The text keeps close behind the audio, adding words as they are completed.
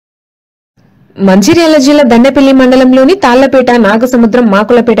మంచిర్యాల జిల్లా దండపల్లి మండలంలోని తాళ్లపేట, నాగసముద్రం,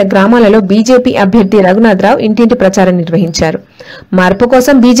 మాకులపేట గ్రామాలలో బీజేపీ అభ్యర్థి రఘునాథరావు ఇంటింటి ప్రచారం నిర్వహించారు. మార్పు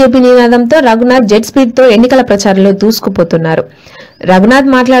కోసం బీజేపీ నినాదంతో రఘునాథ్ జెట్ స్పీడ్ తో ఎన్నికల ప్రచారంలో దూసుకుపోతున్నారు. రఘునాథ్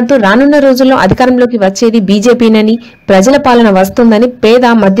మాట్లాడుతూ రానున్న రోజుల్లో అధికారంలోకి వచ్చేది బీజేపీనని, ప్రజల పాలన వస్తుందని, పేద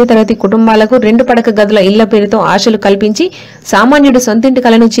మధ్యతరగతి కుటుంబాలకు 2 పడక గదుల ఇళ్ల పేరుతో ఆశలు కల్పించి సామాన్యుడు సొంతింటి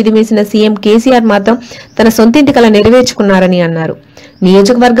కలను చిదిమేసిన సీఎం కేసీఆర్ మాత్రం తన సొంతింటి కల నెరవేర్చుకున్నారని అన్నారు.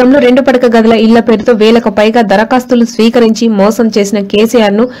 నియోజకవర్గంలో 2 పడక గదుల ఇళ్ల పేరుతో వేలకు పైగా దరఖాస్తులు స్వీకరించి మోసం చేసిన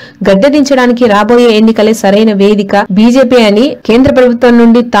కేసీఆర్ ను గద్దెదించడానికి రాబోయే ఎన్నికలే సరైన వేదిక బీజేపీ అని, కేంద్ర ప్రభుత్వం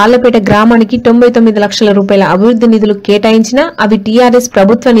నుండి తాళ్లపేట గ్రామానికి 99 లక్షల రూపాయల అభివృద్ధి నిధులు కేటాయించినా అవి టీఆర్ఎస్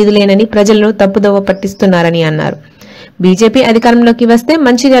ప్రభుత్వ నిధులేనని ప్రజలను తప్పుదోవ పట్టిస్తున్నారని అన్నారు. బీజేపీ అధికారంలోకి వస్తే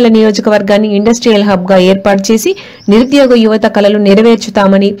మంచిర్యాల నియోజకవర్గాన్ని ఇండస్ట్రియల్ హబ్ గా ఏర్పాటు చేసి నిరుద్యోగ యువత కలలు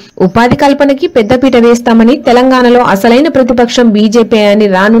నెరవేర్చుతామని, ఉపాధి కల్పనకి పెద్దపీట వేస్తామని, తెలంగాణలో అసలైన ప్రతిపక్షం బీజేపీ అని,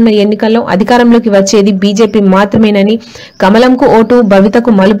 రానున్న ఎన్నికల్లో అధికారంలోకి వచ్చేది బీజేపీ మాత్రమేనని, కమలంకు ఓటు,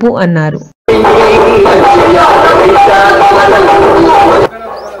 భవితకు మలుపు అన్నారు.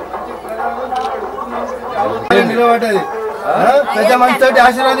 పెద్ద మనసుతోటి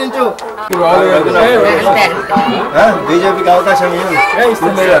ఆశీర్వదించు. బీజేపీకి అవకాశం ఇవ్వండి,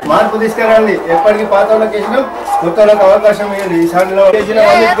 మార్పు తీసుకురండి. ఎప్పటికీ పాత వాళ్ళకి వేసినాం, కొత్త వాళ్ళకి అవకాశం ఇవ్వండి. ఈసారిలో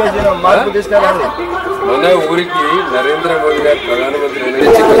మార్పు తీసుకురండి. మన ఊరికి నరేంద్ర మోదీ గారు ప్రధానమంత్రి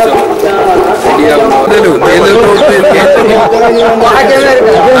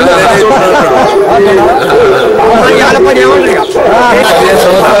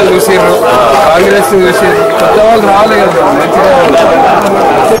సంవత్సరాలు చూసారు, కాంగ్రెస్ చూసారు, కొత్త వాళ్ళు రాలేదు కదా.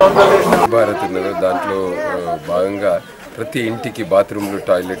 భారత్ ఉన్నదో దాంట్లో భాగంగా ప్రతి ఇంటికి బాత్రూమ్లు,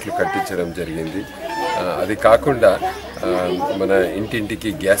 టాయిలెట్లు కట్టించడం జరిగింది. అది కాకుండా మన ఇంటింటికి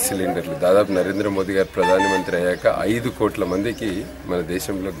గ్యాస్ సిలిండర్లు, దాదాపు నరేంద్ర మోదీ గారు ప్రధానమంత్రి అయ్యాక 5 కోట్ల మందికి మన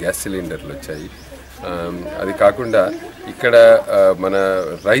దేశంలో గ్యాస్ సిలిండర్లు వచ్చాయి. అది కాకుండా ఇక్కడ మన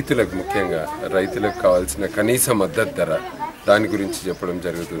రైతులకు, ముఖ్యంగా రైతులకు కావాల్సిన కనీస మద్దతు ధర, దాని గురించి చెప్పడం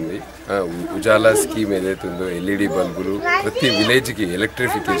జరుగుతుంది. ఉజాలా స్కీమ్ ఏదైతే ఉందో, ఎల్ఈడి బల్బులు, ప్రతి విలేజ్కి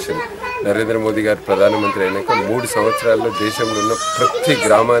ఎలక్ట్రిఫికేషన్, నరేంద్ర మోదీ గారు ప్రధానమంత్రి అయినాక 3 సంవత్సరాల్లో దేశంలో ఉన్న ప్రతి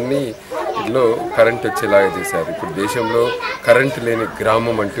గ్రామాన్ని లో కరెంట్ వచ్చేలాగా చేశారు. ఇప్పుడు దేశంలో కరెంటు లేని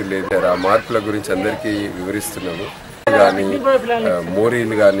గ్రామం అంటూ లేదు. ఆ మార్పుల గురించి అందరికీ వివరిస్తున్నాము. కానీ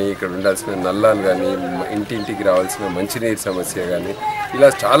మోరీలు కానీ, ఇక్కడ ఉండాల్సిన నల్లాలు కానీ, ఇంటింటికి రావాల్సిన మంచినీరు సమస్య కానీ, ఇలా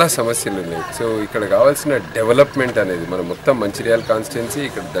చాలా సమస్యలు ఉన్నాయి. సో ఇక్కడ కావాల్సిన డెవలప్మెంట్ అనేది మన మొత్తం మంచిర్యాల కాన్స్టిట్యున్సీ,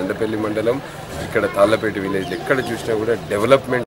 ఇక్కడ దండపల్లి మండలం, ఇక్కడ తాళ్లపేట విలేజ్ ఎక్కడ చూసినా కూడా డెవలప్మెంట్